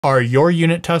Are your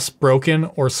unit tests broken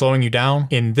or slowing you down?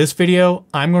 In this video,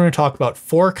 I'm going to talk about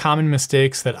 4 common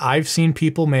mistakes that I've seen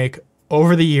people make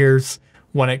over the years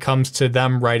when it comes to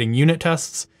them writing unit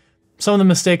tests. Some of the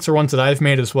mistakes are ones that I've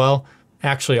made as well.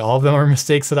 Actually, all of them are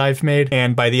mistakes that I've made.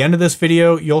 And by the end of this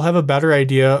video, you'll have a better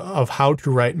idea of how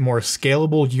to write more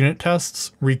scalable unit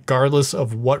tests, regardless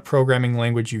of what programming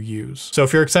language you use. So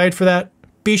if you're excited for that,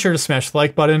 be sure to smash the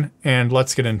like button and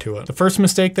let's get into it. The first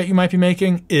mistake that you might be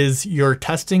making is you're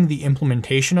testing the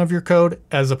implementation of your code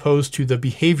as opposed to the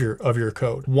behavior of your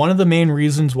code. One of the main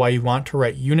reasons why you want to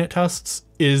write unit tests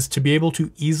is to be able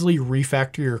to easily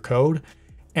refactor your code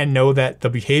and know that the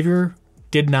behavior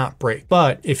did not break.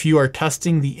 But if you are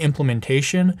testing the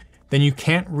implementation, then you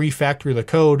can't refactor the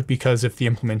code, because if the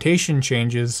implementation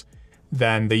changes,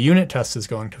 then the unit test is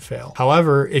going to fail.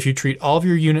 However, if you treat all of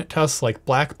your unit tests like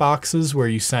black boxes where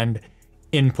you send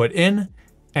input in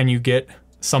and you get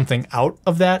something out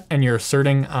of that and you're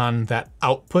asserting on that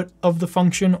output of the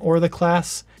function or the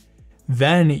class,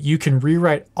 then you can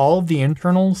rewrite all of the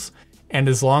internals, and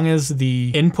as long as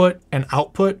the input and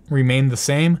output remain the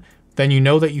same, then you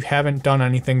know that you haven't done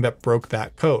anything that broke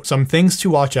that code. Some things to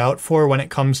watch out for when it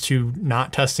comes to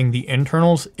not testing the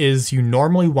internals is you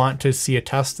normally want to see a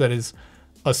test that is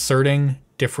asserting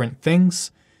different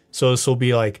things. So this will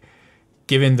be like,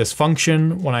 given this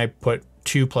function, when I put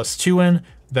 2 plus 2 in,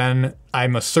 then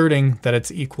I'm asserting that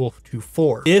it's equal to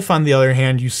 4. If, on the other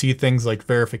hand, you see things like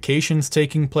verifications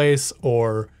taking place,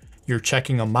 or you're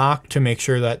checking a mock to make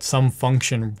sure that some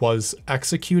function was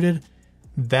executed,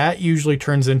 that usually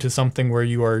turns into something where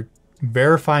you are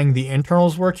verifying the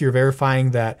internals work, you're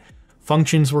verifying that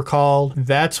functions were called.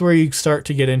 That's where you start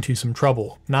to get into some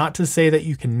trouble. Not to say that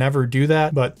you can never do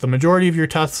that, but the majority of your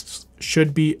tests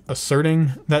should be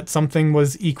asserting that something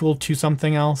was equal to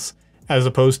something else, as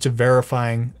opposed to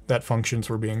verifying that functions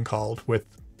were being called with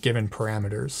given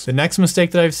parameters. The next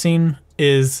mistake that I've seen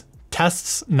is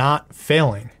tests not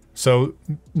failing. So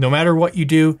no matter what you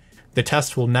do, the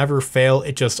test will never fail,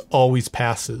 it just always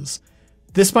passes.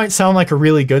 This might sound like a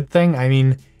really good thing. I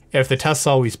mean, if the tests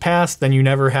always pass, then you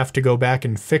never have to go back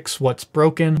and fix what's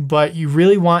broken, but you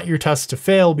really want your tests to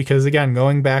fail because, again,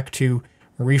 going back to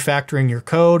refactoring your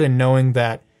code and knowing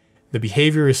that the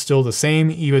behavior is still the same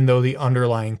even though the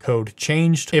underlying code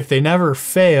changed. If they never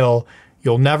fail,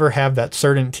 you'll never have that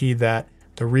certainty that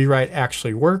the rewrite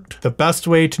actually worked. The best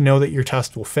way to know that your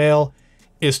test will fail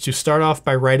is to start off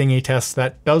by writing a test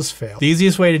that does fail. The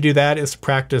easiest way to do that is to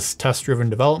practice test-driven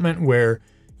development, where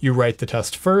you write the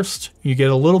test first, you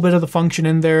get a little bit of the function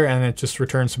in there, and it just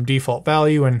returns some default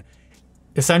value, and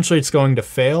essentially it's going to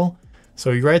fail.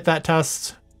 So you write that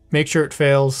test, make sure it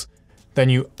fails, then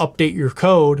you update your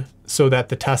code so that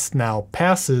the test now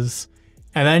passes,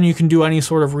 and then you can do any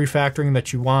sort of refactoring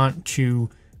that you want to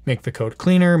make the code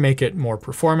cleaner, make it more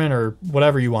performant, or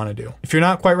whatever you want to do. If you're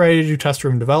not quite ready to do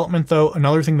test-driven development though,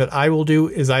 another thing that I will do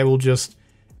is I will just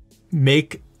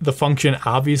make the function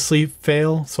obviously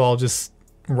fail. So I'll just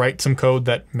write some code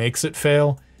that makes it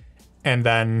fail and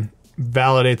then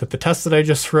validate that the test that I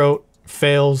just wrote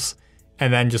fails,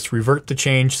 and then just revert the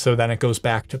change so then it goes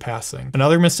back to passing.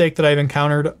 Another mistake that I've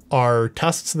encountered are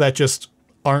tests that just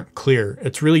aren't clear.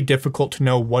 It's really difficult to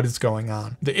know what is going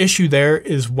on. The issue there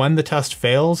is when the test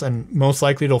fails, and most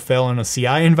likely it'll fail in a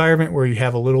CI environment where you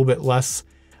have a little bit less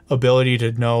ability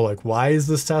to know, like, why is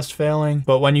this test failing?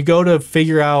 But when you go to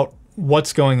figure out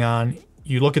what's going on,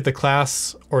 you look at the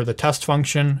class or the test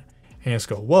function and you just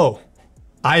go, whoa,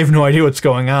 I have no idea what's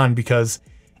going on, because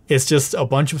it's just a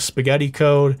bunch of spaghetti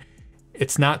code.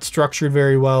 It's not structured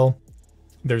very well.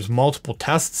 There's multiple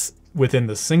tests within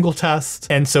the single test.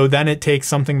 And so then it takes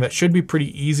something that should be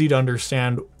pretty easy to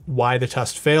understand why the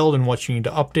test failed and what you need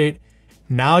to update.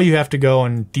 Now you have to go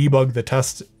and debug the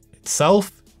test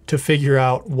itself to figure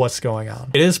out what's going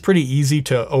on. It is pretty easy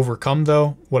to overcome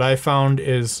though. What I found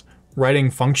is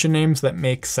writing function names that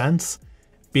make sense,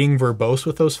 being verbose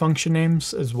with those function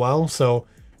names as well. So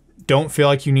don't feel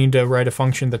like you need to write a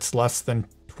function that's less than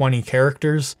 20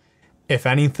 characters. If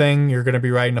anything, you're going to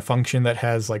be writing a function that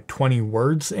has like 20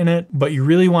 words in it, but you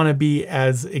really want to be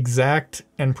as exact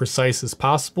and precise as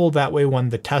possible. That way, when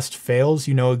the test fails,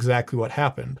 you know exactly what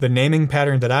happened. The naming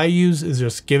pattern that I use is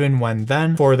just given, when,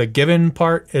 then. For the given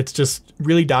part, it's just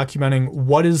really documenting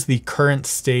what is the current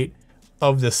state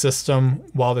of the system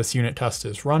while this unit test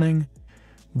is running.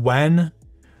 When,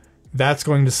 that's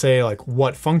going to say like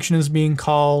what function is being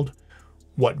called,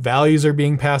 what values are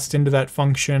being passed into that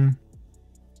function.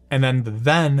 And then the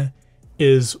then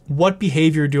is what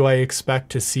behavior do I expect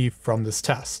to see from this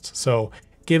test? So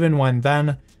given, when,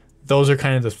 then, those are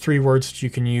kind of the 3 words that you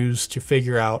can use to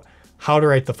figure out how to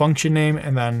write the function name,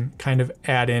 and then kind of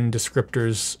add in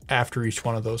descriptors after each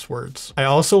one of those words. I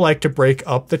also like to break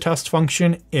up the test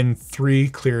function in 3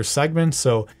 clear segments.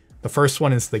 So the first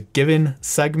one is the given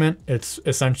segment. It's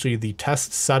essentially the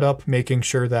test setup, making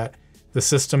sure that the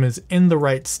system is in the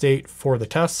right state for the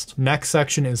test. Next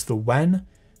section is the when.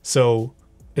 So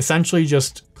essentially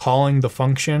just calling the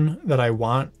function that I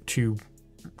want to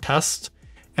test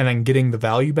and then getting the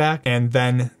value back. And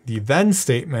then the then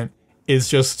statement is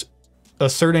just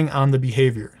asserting on the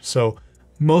behavior. So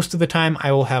most of the time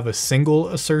I will have a single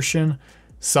assertion.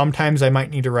 Sometimes I might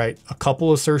need to write a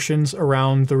couple assertions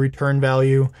around the return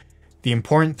value. The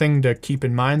important thing to keep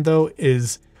in mind though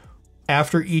is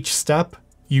after each step,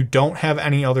 you don't have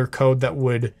any other code that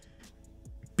would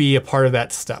be a part of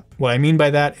that step. What I mean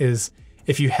by that is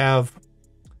if you have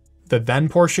the then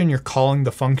portion, you're calling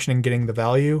the function and getting the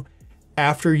value.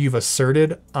 After you've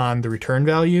asserted on the return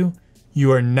value,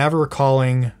 you are never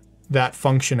calling that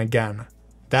function again.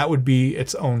 That would be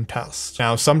its own test.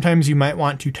 Now, sometimes you might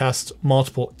want to test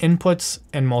multiple inputs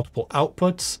and multiple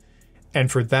outputs.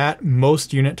 And for that,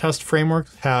 most unit test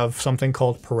frameworks have something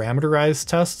called parameterized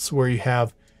tests, where you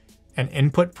have an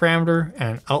input parameter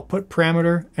and an output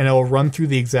parameter, and it will run through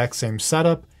the exact same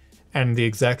setup and the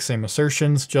exact same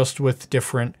assertions, just with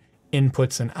different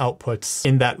inputs and outputs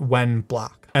in that when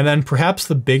block. And then perhaps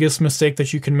the biggest mistake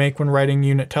that you can make when writing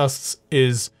unit tests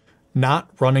is not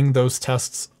running those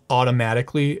tests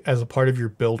automatically as a part of your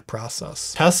build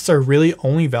process. Tests are really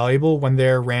only valuable when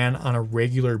they're ran on a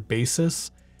regular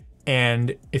basis.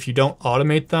 And if you don't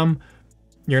automate them,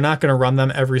 you're not going to run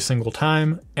them every single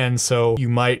time. And so you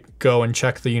might go and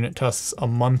check the unit tests a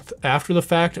month after the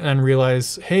fact and then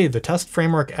realize, hey, the test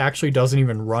framework actually doesn't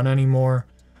even run anymore.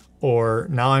 Or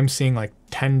now I'm seeing like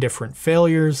 10 different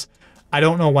failures. I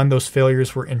don't know when those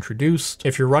failures were introduced.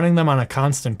 If you're running them on a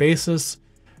constant basis,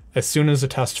 as soon as a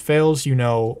test fails, you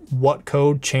know what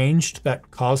code changed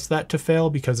that caused that to fail,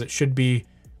 because it should be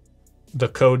the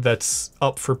code that's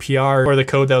up for PR or the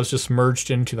code that was just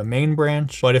merged into the main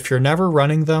branch. But if you're never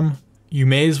running them, you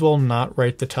may as well not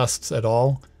write the tests at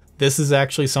all. This is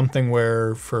actually something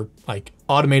where for like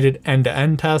automated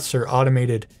end-to-end tests or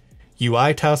automated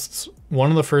UI tests, one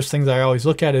of the first things I always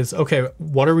look at is, okay,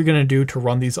 what are we going to do to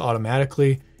run these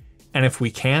automatically? And if we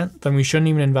can't, then we shouldn't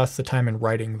even invest the time in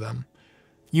writing them.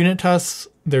 Unit tests,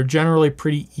 they're generally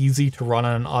pretty easy to run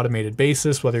on an automated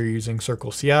basis, whether you're using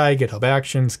Circle CI, GitHub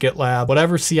Actions, GitLab,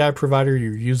 whatever CI provider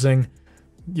you're using,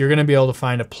 you're going to be able to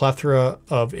find a plethora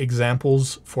of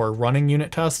examples for running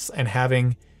unit tests and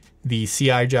having the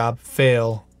CI job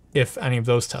fail if any of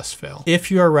those tests fail. If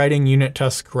you are writing unit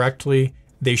tests correctly,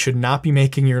 they should not be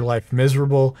making your life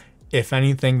miserable. If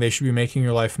anything, they should be making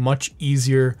your life much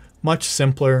easier, much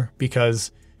simpler,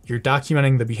 because you're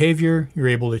documenting the behavior, you're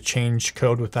able to change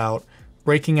code without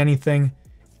breaking anything.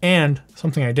 And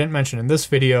something I didn't mention in this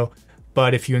video,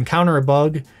 but if you encounter a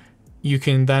bug, you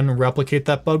can then replicate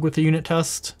that bug with the unit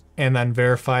test and then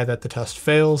verify that the test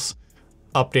fails,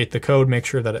 update the code, make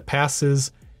sure that it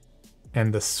passes.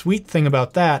 And the sweet thing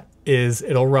about that is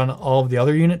it'll run all of the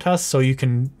other unit tests, so you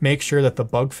can make sure that the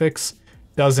bug fix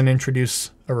doesn't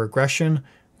introduce a regression,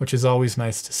 which is always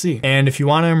nice to see. And if you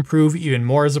want to improve even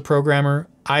more as a programmer,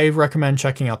 I recommend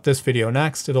checking out this video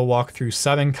next. It'll walk through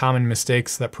 7 common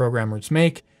mistakes that programmers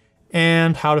make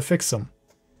and how to fix them.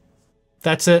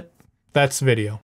 That's it. That's the video.